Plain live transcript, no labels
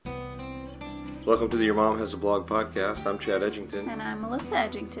Welcome to the Your Mom Has a Blog podcast. I'm Chad Edgington. And I'm Melissa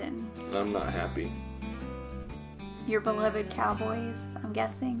Edgington. And I'm not happy. Your beloved Cowboys, I'm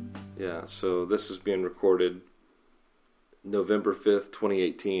guessing. Yeah, so this is being recorded November 5th,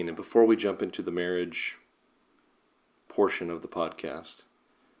 2018. And before we jump into the marriage portion of the podcast,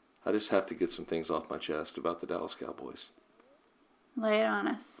 I just have to get some things off my chest about the Dallas Cowboys. Lay it on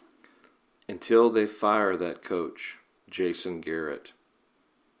us. Until they fire that coach, Jason Garrett,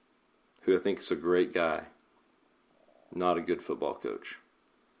 who I think is a great guy, not a good football coach,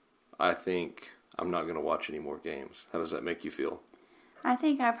 I think I'm not going to watch any more games. How does that make you feel? I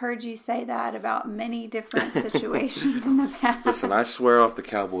think I've heard you say that about many different situations in the past. Listen, I swear off the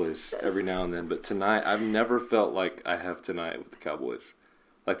Cowboys every now and then, but tonight, I've never felt like I have tonight with the Cowboys.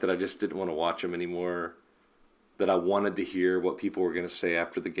 Like that I just didn't want to watch them anymore, that I wanted to hear what people were going to say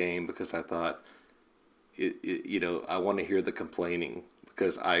after the game because I thought, I want to hear the complaining.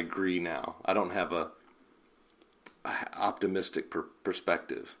 Because I agree now. I don't have a optimistic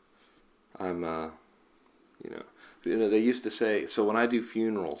perspective. I'm, they used to say, so when I do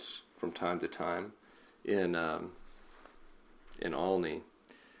funerals from time to time in Olney,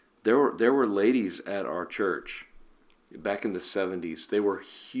 there were ladies at our church back in the 70s. They were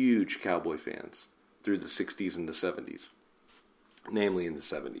huge Cowboy fans through the 60s and the 70s, namely in the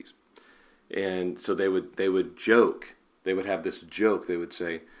 70s. And so they would joke. They would have this joke. They would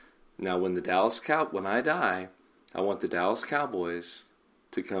say, now when I die, I want the Dallas Cowboys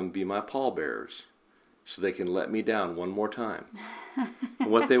to come be my pallbearers so they can let me down one more time.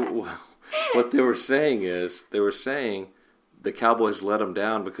 what they were saying is, the Cowboys let them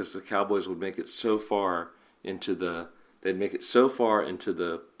down because the Cowboys would make it so far into the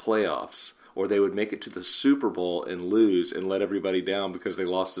playoffs, or they would make it to the Super Bowl and lose and let everybody down because they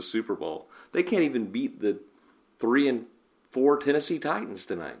lost the Super Bowl. They can't even beat the 3-4 Tennessee Titans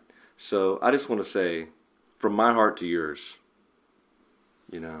tonight. So I just want to say, from my heart to yours,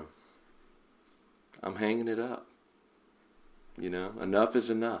 I'm hanging it up. Enough is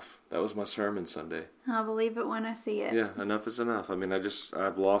enough. That was my sermon Sunday. I'll believe it when I see it. Yeah, enough is enough. I mean,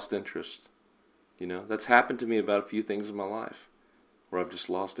 I've lost interest. That's happened to me about a few things in my life where I've just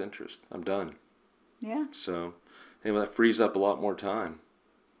lost interest. I'm done. Yeah. So, anyway, that frees up a lot more time.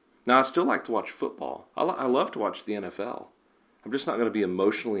 Now, I still like to watch football. I love to watch the NFL. I'm just not going to be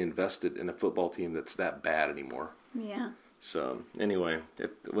emotionally invested in a football team that's that bad anymore. Yeah. So, anyway,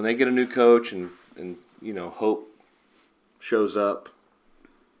 when they get a new coach and hope shows up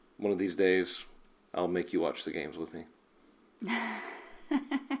one of these days, I'll make you watch the games with me.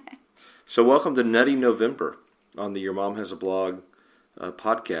 So, welcome to Nutty November on the Your Mom Has a Blog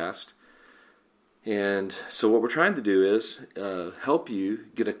podcast. And so what we're trying to do is help you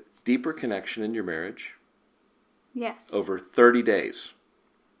get a deeper connection in your marriage. Yes. Over 30 days.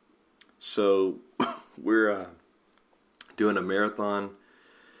 So we're doing a marathon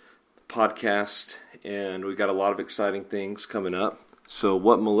podcast, and we've got a lot of exciting things coming up. So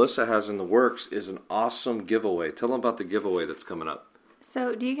what Melissa has in the works is an awesome giveaway. Tell them about the giveaway that's coming up.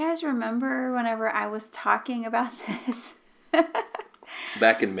 So do you guys remember whenever I was talking about this?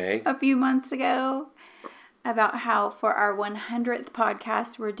 Back in May. A few months ago, about how for our 100th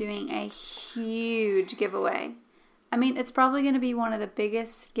podcast, we're doing a huge giveaway. I mean, it's probably going to be one of the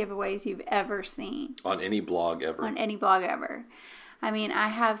biggest giveaways you've ever seen. On any blog ever. On any blog ever. I mean, I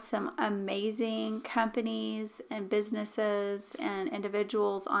have some amazing companies and businesses and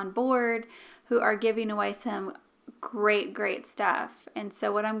individuals on board who are giving away some great stuff. And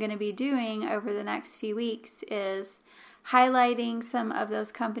so what I'm going to be doing over the next few weeks is highlighting some of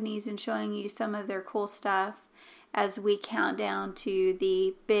those companies and showing you some of their cool stuff as we count down to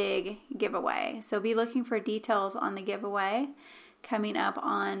the big giveaway. So be looking for details on the giveaway coming up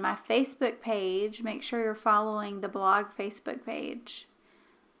on my Facebook page. Make sure you're following the blog Facebook page.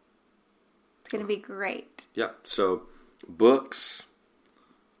 It's going to be great. Yeah, so books,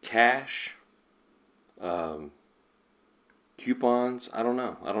 cash, coupons, I don't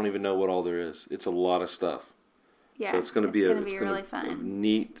know. I don't even know what all there is. It's a lot of stuff. Yeah, so it's going to be really fun.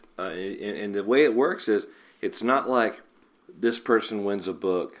 Neat. And the way it works is, it's not like this person wins a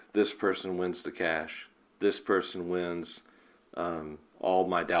book, this person wins the cash, this person wins all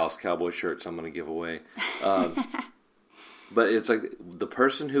my Dallas Cowboy shirts I'm going to give away. But it's like the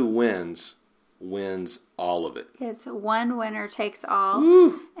person who wins all of it. It's one winner takes all.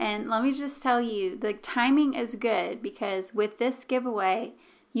 Woo! And let me just tell you, the timing is good because with this giveaway,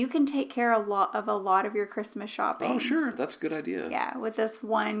 you can take care of a lot of your Christmas shopping. Oh, sure. That's a good idea. Yeah, with this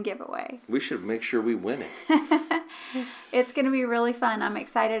one giveaway. We should make sure we win it. It's going to be really fun. I'm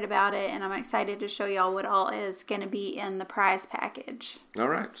excited about it, and I'm excited to show y'all what all is going to be in the prize package. All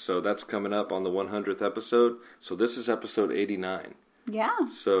right. So that's coming up on the 100th episode. So this is episode 89. Yeah.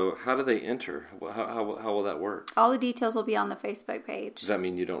 So how do they enter? How will that work? All the details will be on the Facebook page. Does that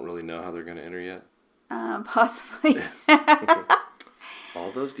mean you don't really know how they're going to enter yet? Possibly. All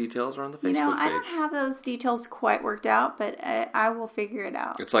those details are on the Facebook page. I don't have those details quite worked out, but I will figure it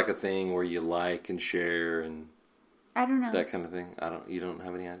out. It's like a thing where you like and share and I don't know. that kind of thing. You don't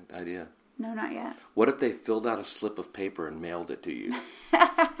have any idea. No, not yet. What if they filled out a slip of paper and mailed it to you?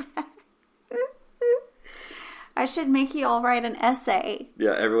 I should make you all write an essay.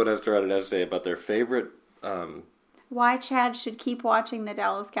 Yeah, everyone has to write an essay about their favorite. Why Chad should keep watching the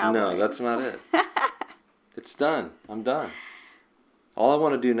Dallas Cowboys. No, that's not it. It's done. I'm done. All I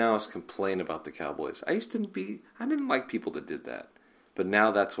want to do now is complain about the Cowboys. I didn't like people that did that. But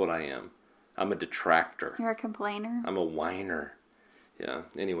now that's what I am. I'm a detractor. You're a complainer? I'm a whiner. Yeah.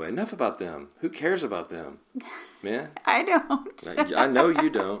 Anyway, enough about them. Who cares about them? Man? I don't. I know you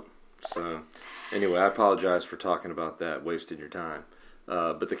don't. So, anyway, I apologize for talking about that, wasting your time.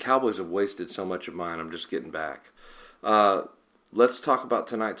 But the Cowboys have wasted so much of mine. I'm just getting back. Let's talk about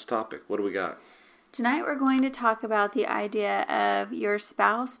tonight's topic. What do we got? Tonight we're going to talk about the idea of your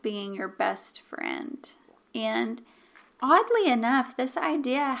spouse being your best friend. And oddly enough, this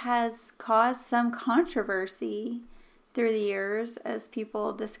idea has caused some controversy through the years as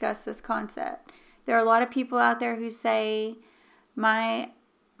people discuss this concept. There are a lot of people out there who say, my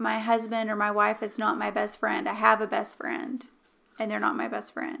husband or my wife is not my best friend. I have a best friend, and they're not my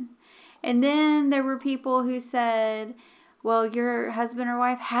best friend. And then there were people who said, well, your husband or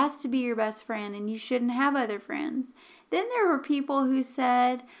wife has to be your best friend and you shouldn't have other friends. Then there were people who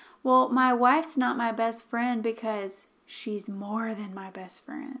said, well, my wife's not my best friend because she's more than my best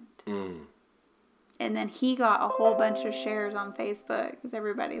friend. Mm. And then he got a whole bunch of shares on Facebook because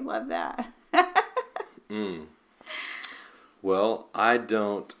everybody loved that. Well, I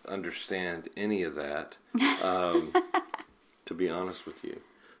don't understand any of that, to be honest with you.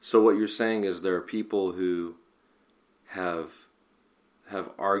 So what you're saying is there are people who have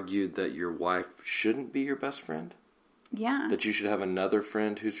argued that your wife shouldn't be your best friend? Yeah. That you should have another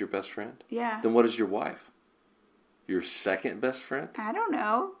friend who's your best friend? Yeah. Then what is your wife? Your second best friend? I don't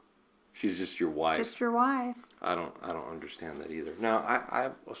know. She's just your wife. Just your wife. I don't understand that either.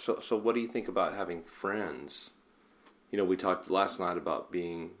 Now, so what do you think about having friends? You know, we talked last night about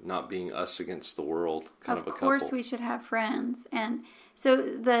not being us against the world, kind of a couple. Of course we should have friends. And so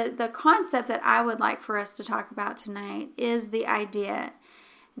the concept that I would like for us to talk about tonight is the idea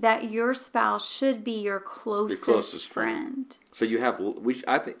that your spouse should be your closest friend. So you have,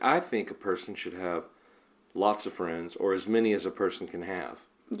 I think a person should have lots of friends, or as many as a person can have.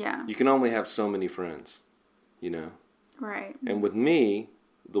 Yeah. You can only have so many friends, you know. Right. And with me,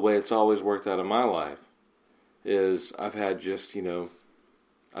 the way it's always worked out in my life is I've had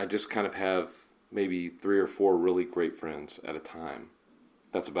I just kind of have maybe 3 or 4 really great friends at a time.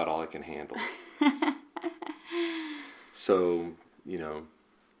 That's about all I can handle. So,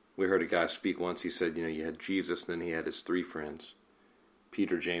 we heard a guy speak once. He said, you had Jesus, and then he had his 3 friends,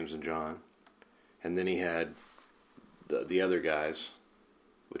 Peter, James, and John. And then he had the other guys,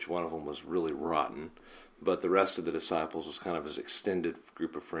 which one of them was really rotten. But the rest of the disciples was kind of his extended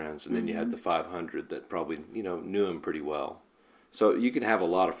group of friends. And then you had the 500 that probably, knew him pretty well. So you can have a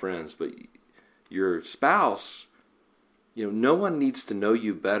lot of friends, but your spouse, no one needs to know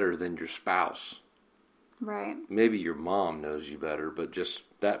you better than your spouse. Right. Maybe your mom knows you better, but just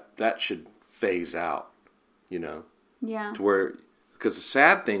that should phase out, Yeah. To where, because the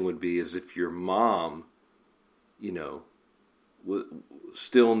sad thing would be is if your mom,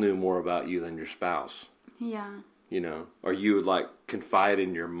 still knew more about you than your spouse. Yeah. Or you would confide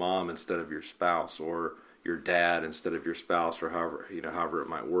in your mom instead of your spouse, or your dad instead of your spouse, or however it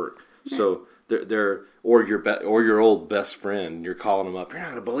might work. Yeah. So or your old best friend, you're calling them up. You're not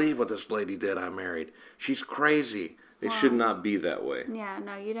gonna believe what this lady did. I married. She's crazy. It should not be that way. Yeah,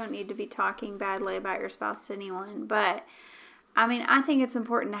 no, you don't need to be talking badly about your spouse to anyone. But I think it's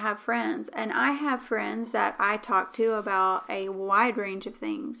important to have friends. And I have friends that I talk to about a wide range of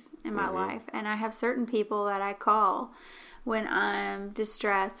things in my life. And I have certain people that I call when I'm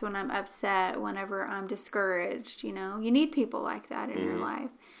distressed, when I'm upset, whenever I'm discouraged. You need people like that in your life.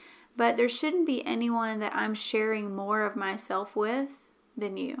 But there shouldn't be anyone that I'm sharing more of myself with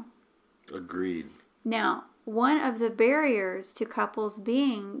than you. Agreed. Now, one of the barriers to couples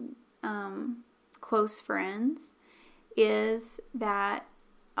being close friends is that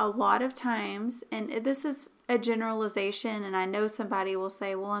a lot of times, and this is a generalization, and I know somebody will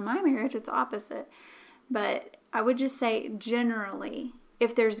say, well, in my marriage, it's opposite. But I would just say generally,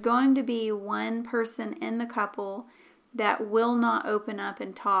 if there's going to be one person in the couple that will not open up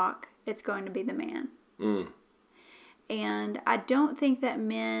and talk, it's going to be the man. And I don't think that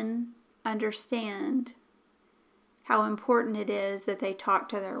men understand how important it is that they talk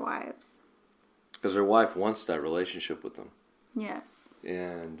to their wives. Because their wife wants that relationship with them. Yes.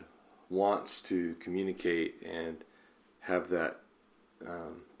 And wants to communicate and have that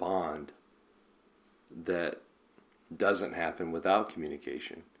bond that doesn't happen without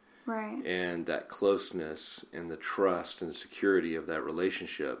communication. Right. And that closeness and the trust and the security of that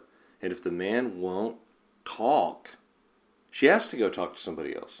relationship. And if the man won't talk, she has to go talk to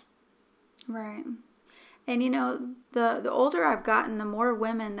somebody else. Right. And the older I've gotten, the more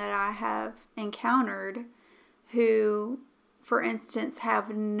women that I have encountered who, for instance,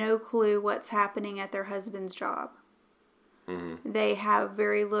 have no clue what's happening at their husband's job. Mm-hmm. They have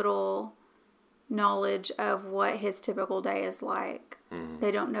very little knowledge of what his typical day is like. Mm-hmm.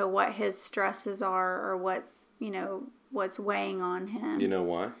 They don't know what his stresses are or what's weighing on him. You know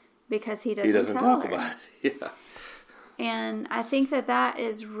why? Because he doesn't talk her. about it. Yeah. And I think that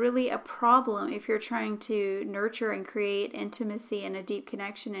is really a problem if you're trying to nurture and create intimacy and a deep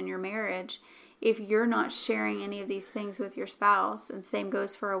connection in your marriage. If you're not sharing any of these things with your spouse, and same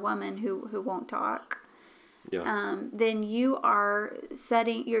goes for a woman who won't talk, then you are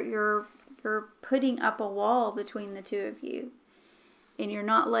setting you're putting up a wall between the two of you, and you're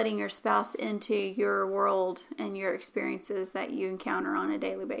not letting your spouse into your world and your experiences that you encounter on a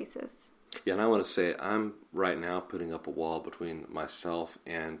daily basis. Yeah, and I want to say I'm right now putting up a wall between myself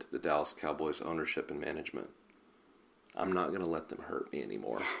and the Dallas Cowboys ownership and management. I'm not going to let them hurt me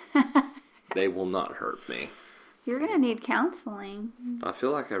anymore. They will not hurt me. You're going to need counseling. I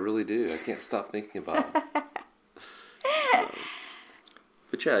feel like I really do. I can't stop thinking about it.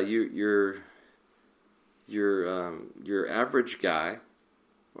 But yeah, your average guy,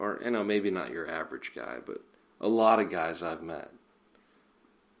 or maybe not your average guy, but a lot of guys I've met,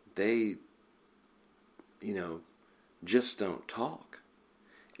 they, just don't talk.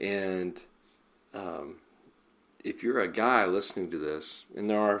 And if you're a guy listening to this, and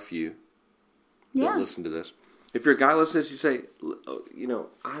there are a few that listen to this, if you're a guy listening to this, you say,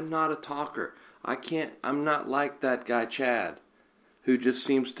 I'm not a talker. I'm not like that guy Chad, who just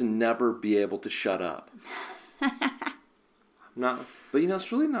seems to never be able to shut up. But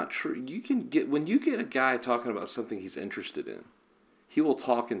it's really not true. When you get a guy talking about something he's interested in, he will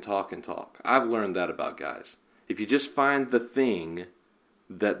talk and talk and talk. I've learned that about guys. If you just find the thing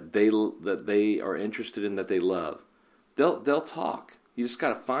that they are interested in, that they love, they'll talk. You just got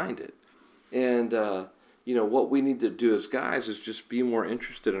to find it. And what we need to do as guys is just be more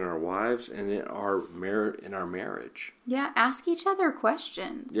interested in our wives and in our marriage. Yeah, ask each other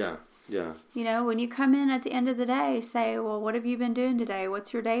questions. Yeah. When you come in at the end of the day, say, well, what have you been doing today?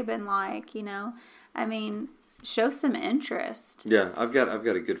 What's your day been like? Show some interest. Yeah, I've got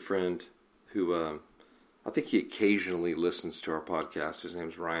a good friend who I think he occasionally listens to our podcast. His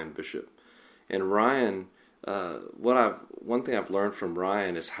name's Ryan Bishop, and Ryan, one thing I've learned from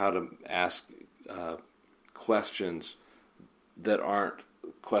Ryan is how to ask questions that aren't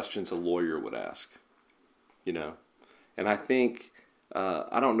questions a lawyer would ask. And I think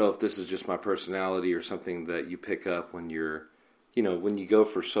I don't know if this is just my personality or something that you pick up when you're. When you go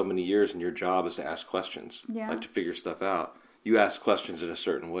for so many years and your job is to ask questions, like to figure stuff out, you ask questions in a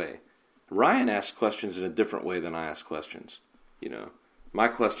certain way. Ryan asks questions in a different way than I ask questions. My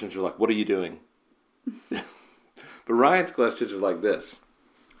questions are like, what are you doing? But Ryan's questions are like this.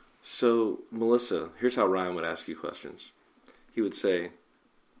 So, Melissa, here's how Ryan would ask you questions. He would say,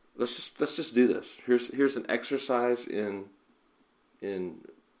 let's just do this. Here's an exercise in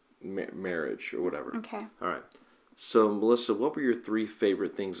marriage or whatever. Okay. All right. So, Melissa, what were your 3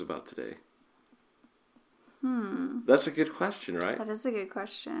 favorite things about today? That's a good question, right? That is a good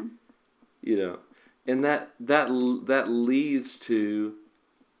question. And that leads to,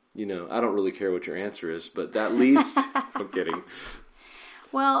 I don't really care what your answer is, but that leads to, I'm kidding.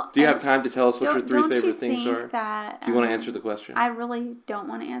 Well, do you have time to tell us what your 3 favorite things are? That, do you want to answer the question? I really don't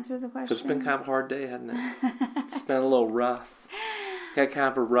want to answer the question. Because it's been kind of a hard day, hasn't it? It's been a little rough. Had kind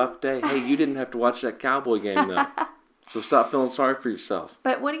of a rough day. Hey, you didn't have to watch that Cowboy game, though. So stop feeling sorry for yourself.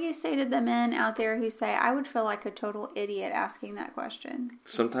 But what do you say to the men out there who say, I would feel like a total idiot asking that question?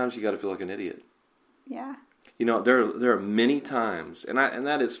 Sometimes you got to feel like an idiot. Yeah. There are many times, and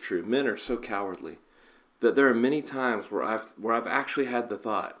that is true. Men are so cowardly that there are many times where I've actually had the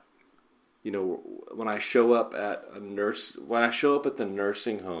thought, when I show up at the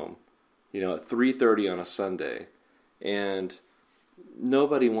nursing home, at 3:30 on a Sunday, and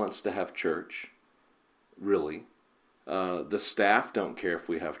nobody wants to have church, really. The staff don't care if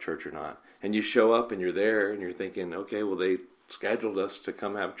we have church or not. And you show up and you're there and you're thinking, okay, well, they scheduled us to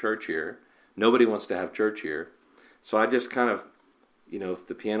come have church here. Nobody wants to have church here. So I just kind of, if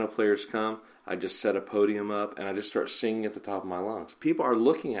the piano players come, I just set a podium up and I just start singing at the top of my lungs. People are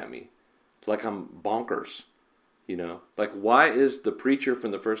looking at me like I'm bonkers, Like, why is the preacher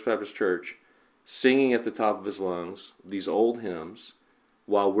from the First Baptist Church singing at the top of his lungs these old hymns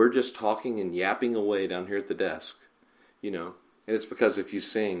while we're just talking and yapping away down here at the desk? And it's because if you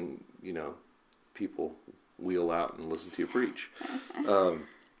sing, people wheel out and listen to you preach.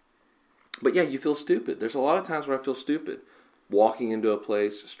 But yeah, you feel stupid. There's a lot of times where I feel stupid. Walking into a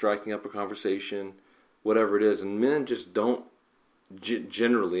place, striking up a conversation, whatever it is. And men just don't,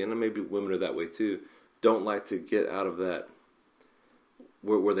 generally, and maybe women are that way too, don't like to get out of that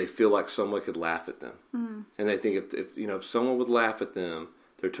where they feel like someone could laugh at them. Mm. And they think if someone would laugh at them,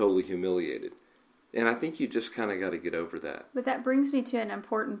 they're totally humiliated. And I think you just kind of got to get over that. But that brings me to an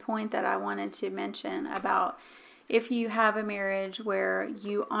important point that I wanted to mention about if you have a marriage where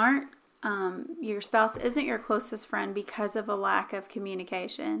you aren't, your spouse isn't your closest friend because of a lack of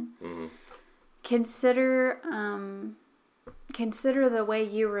communication. Mm-hmm. Consider the way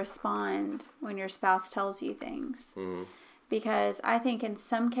you respond when your spouse tells you things. Mm-hmm. Because I think in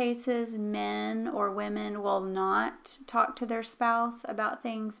some cases, men or women will not talk to their spouse about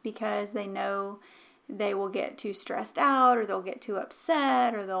things because they know they will get too stressed out or they'll get too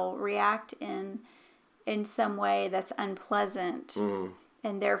upset or they'll react in some way that's unpleasant. Mm.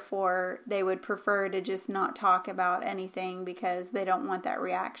 And therefore, they would prefer to just not talk about anything because they don't want that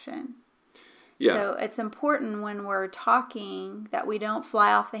reaction. Yeah. So it's important when we're talking that we don't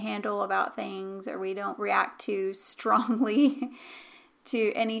fly off the handle about things or we don't react too strongly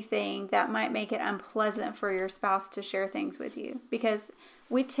to anything that might make it unpleasant for your spouse to share things with you. Because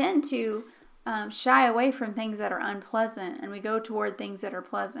we tend to shy away from things that are unpleasant and we go toward things that are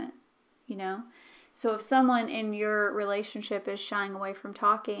pleasant, So if someone in your relationship is shying away from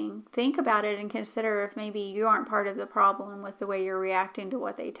talking, think about it and consider if maybe you aren't part of the problem with the way you're reacting to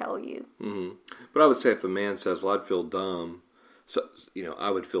what they tell you. Mm-hmm. But I would say if a man says, well, I'd feel dumb, so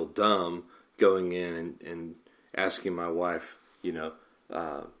I would feel dumb going in and asking my wife,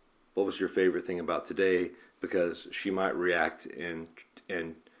 what was your favorite thing about today? Because she might react and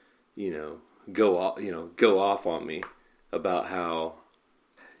go off on me about how,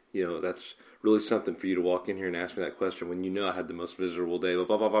 that's really something for you to walk in here and ask me that question when I had the most miserable day, blah,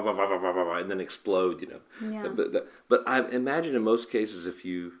 blah, blah, blah, blah, blah, blah, and then explode, Yeah. But I imagine in most cases if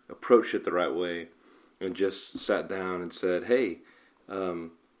you approach it the right way and just sat down and said, hey, I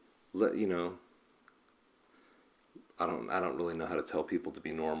don't really know how to tell people to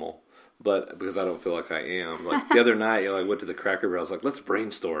be normal, but because I don't feel like I am. Like the other night, I went to the Cracker Barrel. I was like, let's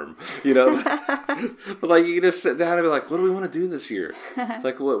brainstorm, But you just sit down and be like, what do we want to do this year?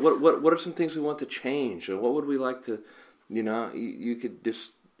 Like, what are some things we want to change, and what would we like to, you could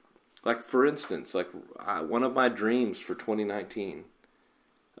just, like for instance, one of my dreams for 2019,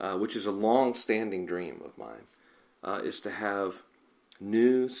 which is a long-standing dream of mine, is to have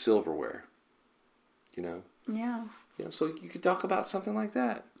new silverware. Yeah. So you could talk about something like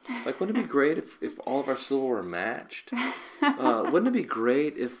that. Like, wouldn't it be great if all of our silverware matched? Wouldn't it be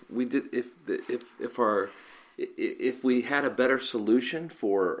great if we did if we had a better solution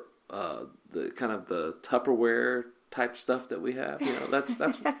for the kind of the Tupperware type stuff that we have?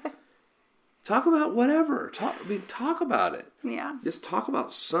 That's talk about whatever. Talk about it. Yeah. Just talk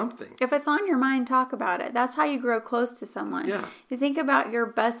about something. If it's on your mind, talk about it. That's how you grow close to someone. Yeah. You think about your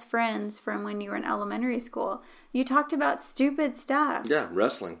best friends from when you were in elementary school. You talked about stupid stuff. Yeah,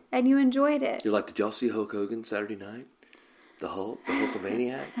 wrestling. And you enjoyed it. You're like, did y'all see Hulk Hogan Saturday night? The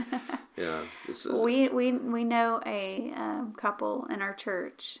Hulkamaniac? Yeah. We know a couple in our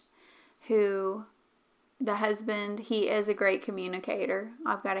church who, the husband, he is a great communicator.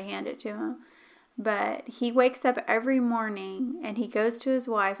 I've got to hand it to him. But he wakes up every morning and he goes to his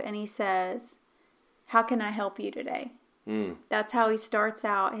wife and he says, how can I help you today? Mm. That's how he starts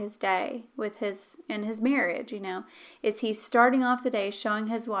out his day in his marriage, is he's starting off the day showing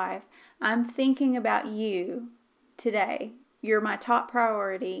his wife, I'm thinking about you today. You're my top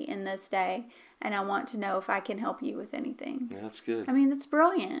priority in this day, and I want to know if I can help you with anything. Yeah, that's good. I mean, that's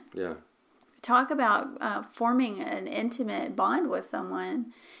brilliant. Yeah. Talk about forming an intimate bond with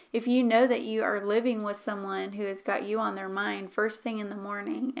someone. If you know that you are living with someone who has got you on their mind first thing in the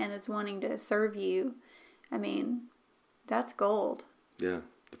morning and is wanting to serve you, I mean, that's gold. Yeah.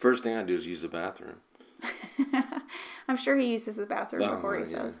 The first thing I do is use the bathroom. I'm sure he uses the bathroom before he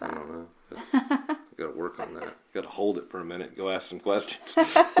says I that. don't know. Got to work on that. Got to hold it for a minute. Go ask some questions.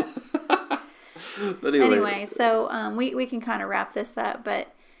 But anyway, so we can kind of wrap this up.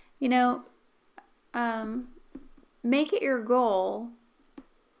 But, make it your goal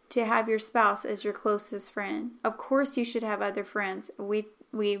to have your spouse as your closest friend. Of course, you should have other friends. We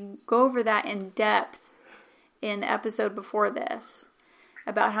go over that in depth in the episode before this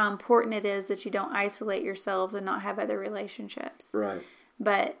about how important it is that you don't isolate yourselves and not have other relationships. Right.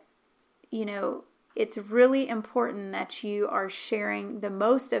 But, it's really important that you are sharing the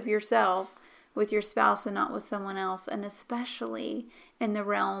most of yourself with your spouse and not with someone else, and especially in the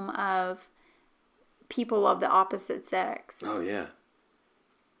realm of people of the opposite sex. Oh, yeah.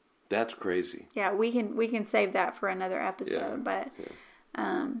 That's crazy. Yeah, we can save that for another episode,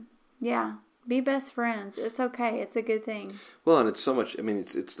 be best friends. It's okay. It's a good thing. Well, and it's so much,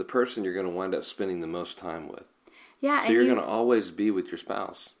 it's the person you're going to wind up spending the most time with. Yeah. So you're going to always be with your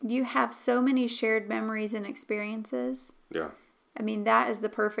spouse. You have so many shared memories and experiences. Yeah. That is the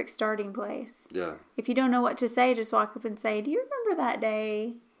perfect starting place. Yeah. If you don't know what to say, just walk up and say, "Do you remember that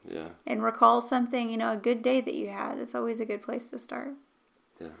day?" Yeah. And recall something, a good day that you had. It's always a good place to start.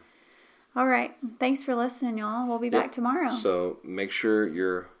 Yeah. All right. Thanks for listening, y'all. We'll be back tomorrow. So make sure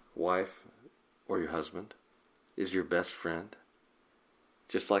your wife or your husband is your best friend,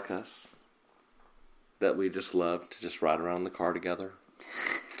 just like us, that we just love to just ride around in the car together,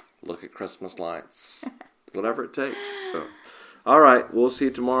 look at Christmas lights, whatever it takes. So, all right, we'll see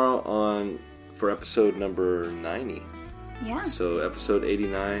you tomorrow for episode number 90. Yeah. So episode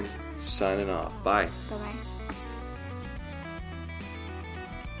 89, signing off. Bye. Bye-bye.